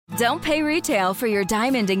Don't pay retail for your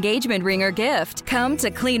diamond engagement ring or gift. Come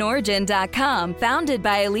to CleanOrigin.com. Founded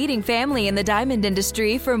by a leading family in the diamond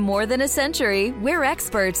industry for more than a century, we're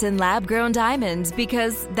experts in lab-grown diamonds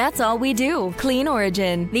because that's all we do. Clean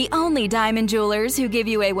Origin, the only diamond jewelers who give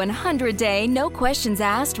you a 100-day, no questions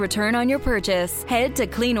asked return on your purchase. Head to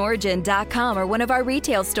CleanOrigin.com or one of our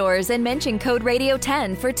retail stores and mention code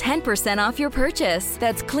Radio10 for 10% off your purchase.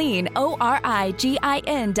 That's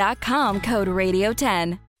CleanOrigin.com, code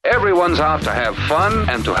Radio10. Everyone's out to have fun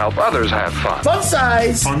and to help others have fun. Fun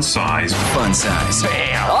size. Fun size. Fun size.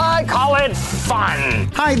 I call it fun.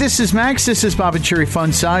 Hi, this is Max. This is Bob and Cherry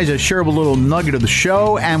Fun Size, a shareable little nugget of the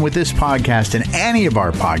show. And with this podcast and any of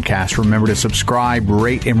our podcasts, remember to subscribe,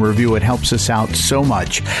 rate, and review. It helps us out so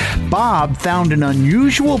much. Bob found an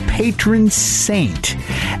unusual patron saint,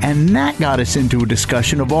 and that got us into a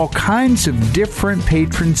discussion of all kinds of different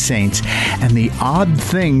patron saints and the odd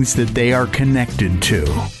things that they are connected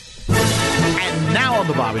to. And now on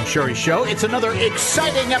the Bob and Cherry Show, it's another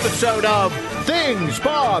exciting episode of Things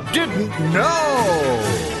Bob Didn't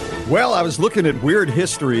Know. Well, I was looking at weird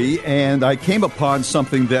history, and I came upon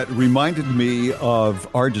something that reminded me of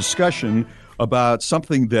our discussion about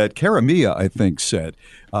something that Karamia, I think, said.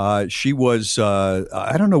 She was,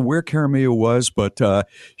 I don't know where Karamia was, but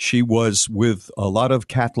she was with a lot of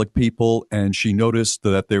Catholic people, and she noticed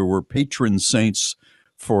that there were patron saints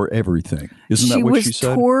for everything. Isn't that what she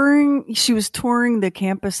said? She was touring the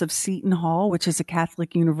campus of Seton Hall, which is a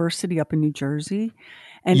Catholic university up in New Jersey.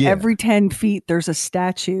 And every 10 feet, there's a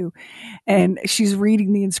statue. And she's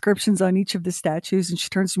reading the inscriptions on each of the statues. And she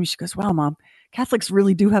turns to me, she goes, wow, Mom, Catholics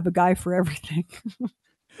really do have a guy for everything.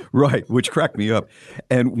 Right, which cracked me up.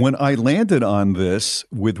 And when I landed on this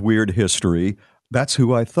with weird history, that's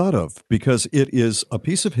who I thought of, because it is a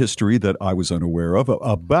piece of history that I was unaware of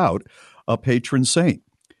about a patron saint.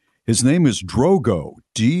 His name is Drogo,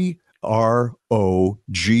 D-R-O-G-O,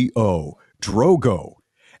 Drogo.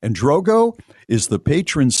 And Drogo is the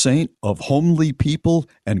patron saint of homely people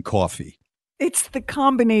and coffee. It's the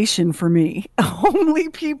combination for me. Homely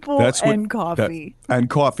people and coffee.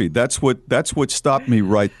 And coffee. That's what stopped me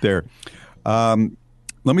right there. Let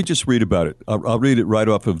me just read about it. I'll read it right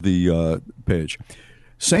off of the page.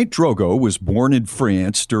 Saint Drogo was born in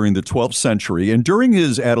France during the 12th century, and during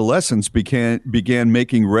his adolescence began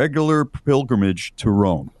making regular pilgrimage to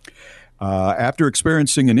Rome. After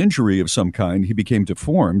experiencing an injury of some kind, he became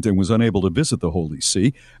deformed and was unable to visit the Holy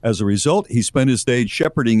See. As a result, he spent his days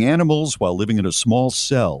shepherding animals while living in a small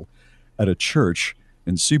cell at a church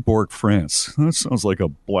in Cibourg, France. That sounds like a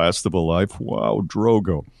blast of a life. Wow,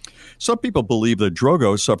 Drogo. Some people believe that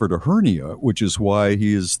Drogo suffered a hernia, which is why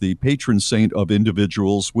he is the patron saint of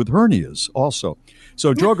individuals with hernias also.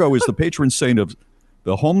 So Drogo is the patron saint of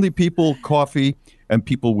the homely people, coffee, and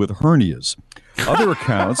people with hernias. Other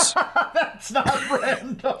accounts... That's not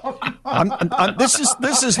random.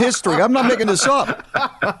 This is history. I'm not making this up.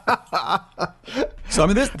 So, I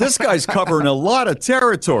mean, this guy's covering a lot of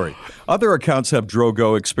territory. Other accounts have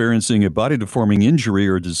Drogo experiencing a body-deforming injury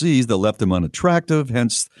or disease that left him unattractive,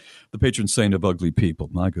 hence the patron saint of ugly people.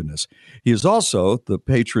 My goodness. He is also the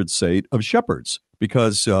patron saint of shepherds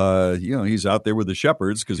because, he's out there with the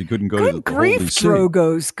shepherds because he couldn't go to the Holy See.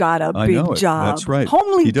 Drogo's got a big job. That's right.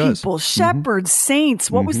 Homely people, shepherds, saints.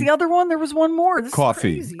 What was the other one? There was one more. This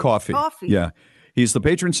Coffee. is crazy. Coffee. Yeah. He's the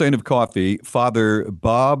patron saint of coffee. Father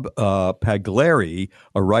Bob Pagleri,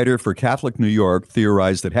 a writer for Catholic New York,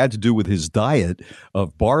 theorized it had to do with his diet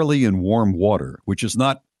of barley and warm water, which is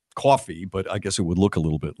not coffee, but I guess it would look a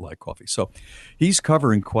little bit like coffee. So he's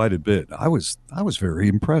covering quite a bit. I was very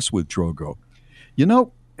impressed with Drogo. You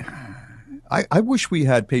know, I wish we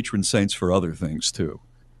had patron saints for other things too,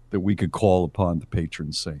 that we could call upon the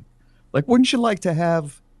patron saint. Like, wouldn't you like to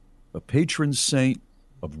have a patron saint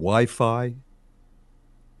of Wi-Fi?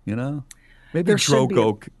 You know, maybe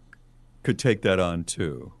Drogo could take that on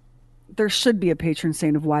too. There should be a patron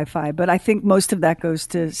saint of Wi-Fi, but I think most of that goes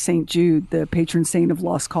to St. Jude, the patron saint of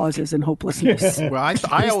lost causes and hopelessness. Well,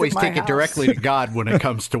 I always take it directly to God when it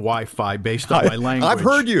comes to Wi-Fi based on my language. I've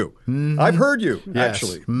heard you. I've heard you,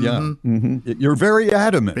 actually. Yeah. Mm-hmm. You're very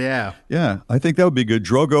adamant. Yeah. Yeah. I think that would be good.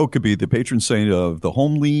 Drogo could be the patron saint of the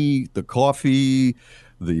homely, the coffee,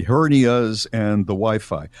 the hernias, and the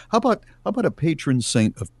Wi-Fi. How about a patron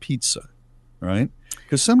saint of pizza, right?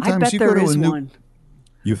 Because sometimes you go to a new... One.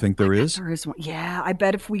 You think there is? There is one. Yeah, I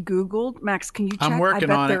bet if we Googled, Max, can you check? I'm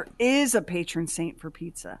working on it. There is a patron saint for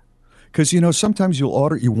pizza. Because, sometimes you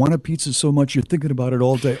want a pizza so much you're thinking about it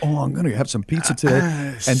all day. Oh, I'm going to have some pizza today.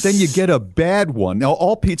 And then you get a bad one. Now,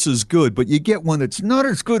 all pizza is good, but you get one that's not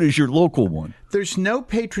as good as your local one. There's no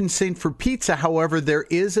patron saint for pizza. However, there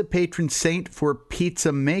is a patron saint for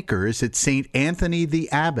pizza makers. It's St. Anthony the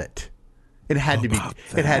Abbot. It had to be.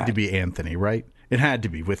 It had to be Anthony, right? It had to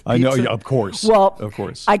be with pizza. I know, yeah, of course. Well, of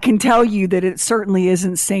course. I can tell you that it certainly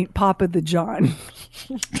isn't St. Papa the John.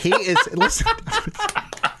 He is. Listen.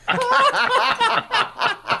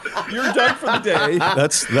 You're done for the day.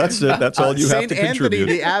 That's it. That's all you have to contribute. St.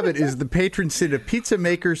 Anthony the Abbot is the patron saint of pizza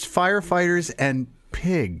makers, firefighters, and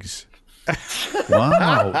pigs.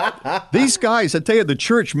 Wow. These guys, I tell you, the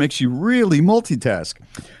church makes you really multitask.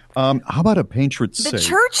 How about a patron saint? The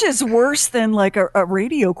church is worse than like a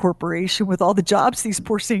radio corporation with all the jobs these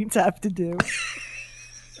poor saints have to do.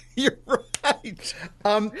 You're right.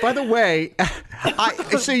 By the way,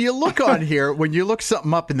 so you look on here, when you look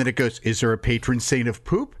something up and then it goes, is there a patron saint of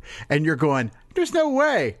poop? And you're going, there's no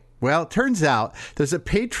way. Well, it turns out there's a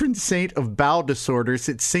patron saint of bowel disorders.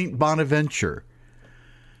 It's St. Bonaventure.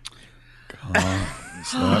 God,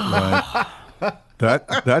 is that right?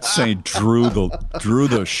 That saint drew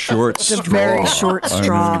the short straw. The very short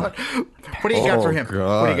straw. What do you got for him?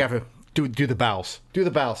 God. What do you got for him? Do the bowels. Do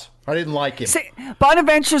the bowels. I didn't like him.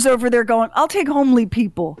 Bonaventure's over there going, I'll take homely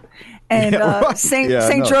people. And right. Saint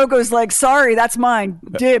Drogo's like, sorry, that's mine.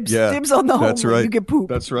 Dibs. Yeah, Dibs on the homely. That's right. You get poop.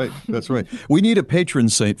 That's right. That's right. We need a patron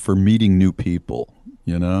saint for meeting new people,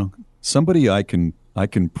 Somebody I can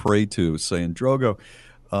pray to saying, Drogo,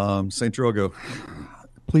 Saint Drogo,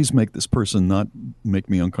 please make this person not make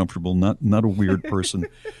me uncomfortable, not a weird person.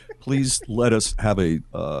 Please let us have a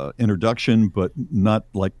introduction, but not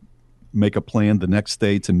like make a plan the next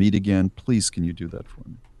day to meet again. Please, can you do that for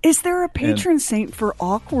me? Is there a patron saint for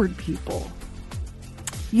awkward people?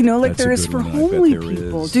 Like there is for homely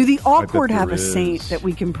people. Do the awkward have a saint that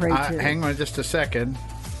we can pray to? Hang on just a second.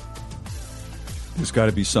 There's got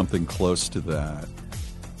to be something close to that.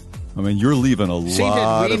 I mean, you're leaving a Saint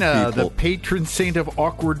lot Edwina, of people. the patron saint of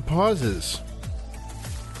awkward pauses.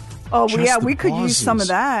 Oh, Just well, yeah, the we could use some of pauses.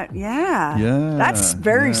 that. Yeah. Yeah, That's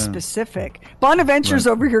very yeah. specific. Bonaventure's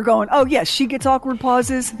over here going, oh, yes, she gets awkward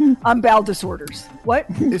pauses. I'm bowel disorders. What?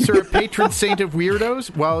 Is there a patron saint of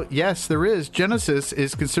weirdos? Well, yes, there is. Genesis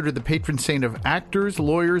is considered the patron saint of actors,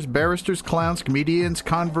 lawyers, barristers, clowns, comedians,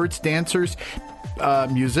 converts, dancers,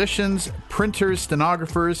 musicians, printers,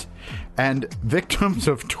 stenographers, and victims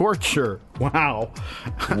of torture. Wow.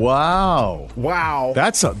 Wow.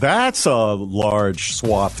 That's a large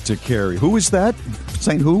swath to carry. Who is that?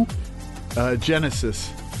 Saint who?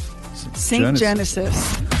 Genesis. Saint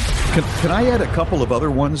Genesis. Can I add a couple of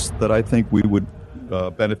other ones that I think we would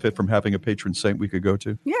benefit from having a patron saint we could go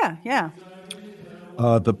to? Yeah.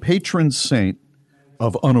 The patron saint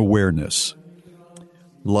of unawareness.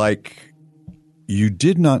 Like, you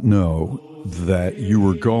did not know that you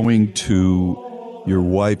were going to your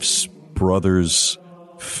wife's brother's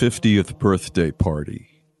 50th birthday party,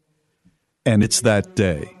 and it's that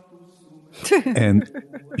day, and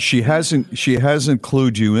she hasn't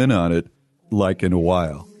clued you in on it like in a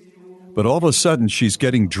while, but all of a sudden she's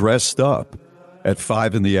getting dressed up at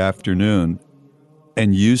 5 p.m,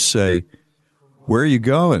 and you say, "Where are you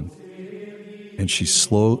going?" And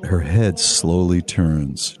her head slowly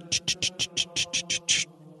turns.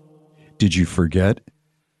 Did you forget?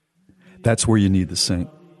 That's where you need the saint.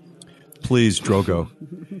 Please, Drogo,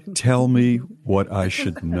 tell me what I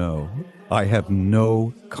should know. I have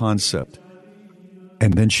no concept.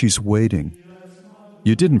 And then she's waiting.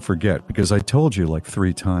 You didn't forget because I told you like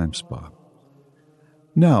 3 times, Bob.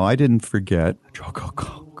 No, I didn't forget. Drogo,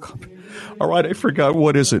 come. All right, I forgot.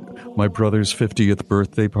 What is it? My brother's 50th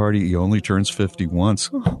birthday party. He only turns 50 once.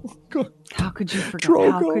 Oh, God. How could you forget?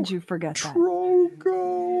 Drogo, How could you forget that?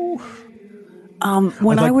 Drogo.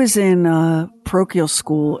 When I was in parochial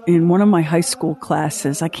school, in one of my high school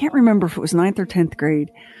classes, I can't remember if it was 9th or 10th grade,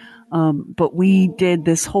 but we did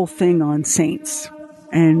this whole thing on saints.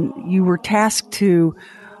 And you were tasked to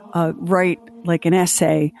write like an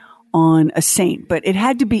essay on a saint, but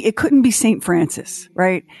it couldn't be Saint Francis,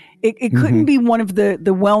 right? It couldn't be one of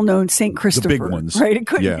the well-known Saint Christopher, the big ones, right? It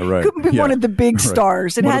couldn't be one of the big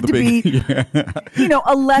stars. It had to be,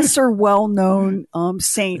 a lesser well-known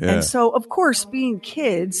saint. Yeah. And so, of course, being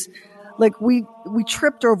kids, like we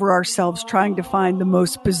tripped over ourselves trying to find the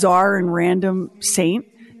most bizarre and random saint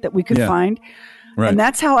that we could find. Right. And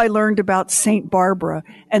that's how I learned about Saint Barbara.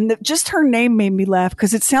 And just her name made me laugh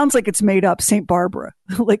because it sounds like it's made up, Saint Barbara,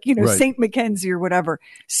 like, Saint Mackenzie or whatever.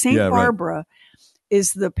 Saint Barbara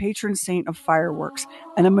is the patron saint of fireworks.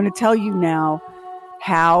 And I'm going to tell you now,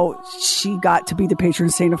 how she got to be the patron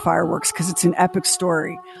saint of fireworks, because it's an epic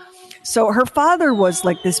story. So her father was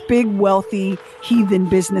like this big, wealthy, heathen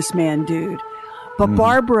businessman dude. But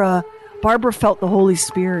Barbara felt the Holy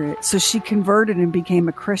Spirit, so she converted and became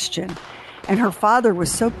a Christian. And her father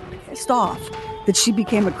was so pissed off that she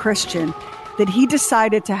became a Christian that he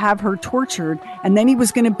decided to have her tortured, and then he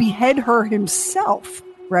was going to behead her himself,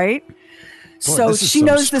 right? Boy, so she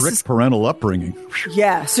knows strict this is parental upbringing.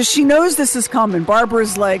 Yeah, so she knows this is coming.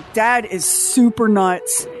 Barbara's like, Dad is super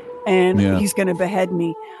nuts, and he's going to behead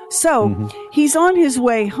me. So he's on his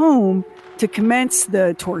way home to commence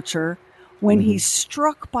the torture when he's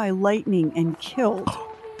struck by lightning and killed,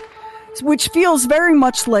 which feels very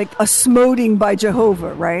much like a smoting by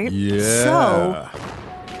Jehovah, right? Yeah. So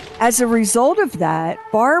as a result of that,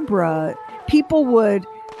 Barbara, people would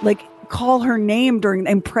like call her name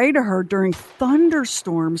and pray to her during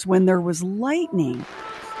thunderstorms when there was lightning.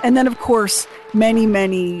 And then, of course, many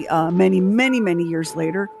years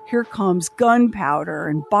later, here comes gunpowder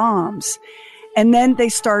and bombs. And then they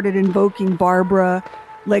started invoking Barbara,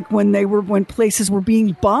 like when places were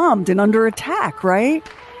being bombed and under attack, right?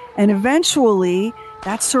 And eventually,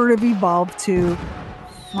 that sort of evolved to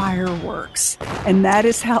fireworks. And that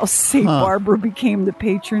is how St. Barbara became the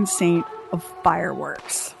patron saint of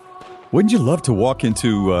fireworks. Wouldn't you love to walk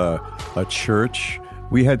into a church?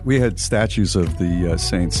 We had statues of the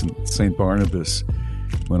saints, St. Barnabas,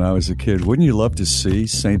 when I was a kid. Wouldn't you love to see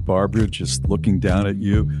St. Barbara just looking down at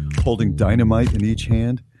you, holding dynamite in each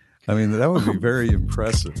hand? I mean, that would be very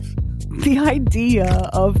impressive. The idea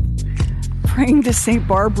of praying to St.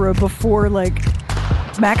 Barbara before, like,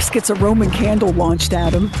 Max gets a Roman candle launched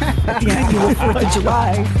at him at the annual 4th of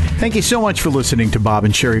July. Thank you so much for listening to Bob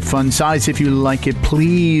and Sherry Fun Size. If you like it,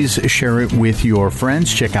 please share it with your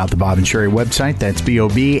friends. Check out the Bob and Sherry website. That's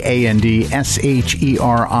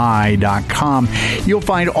BOBANDSHERI.com. You'll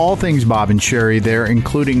find all things Bob and Sherry there,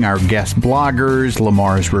 including our guest bloggers,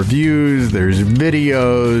 Lamar's reviews, there's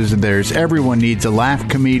videos, there's Everyone Needs a Laugh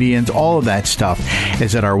comedians. All of that stuff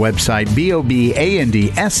is at our website,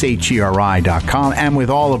 BOBANDSHERI.com. And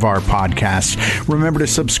with all of our podcasts, remember to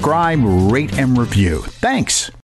subscribe, rate, and review. Thanks.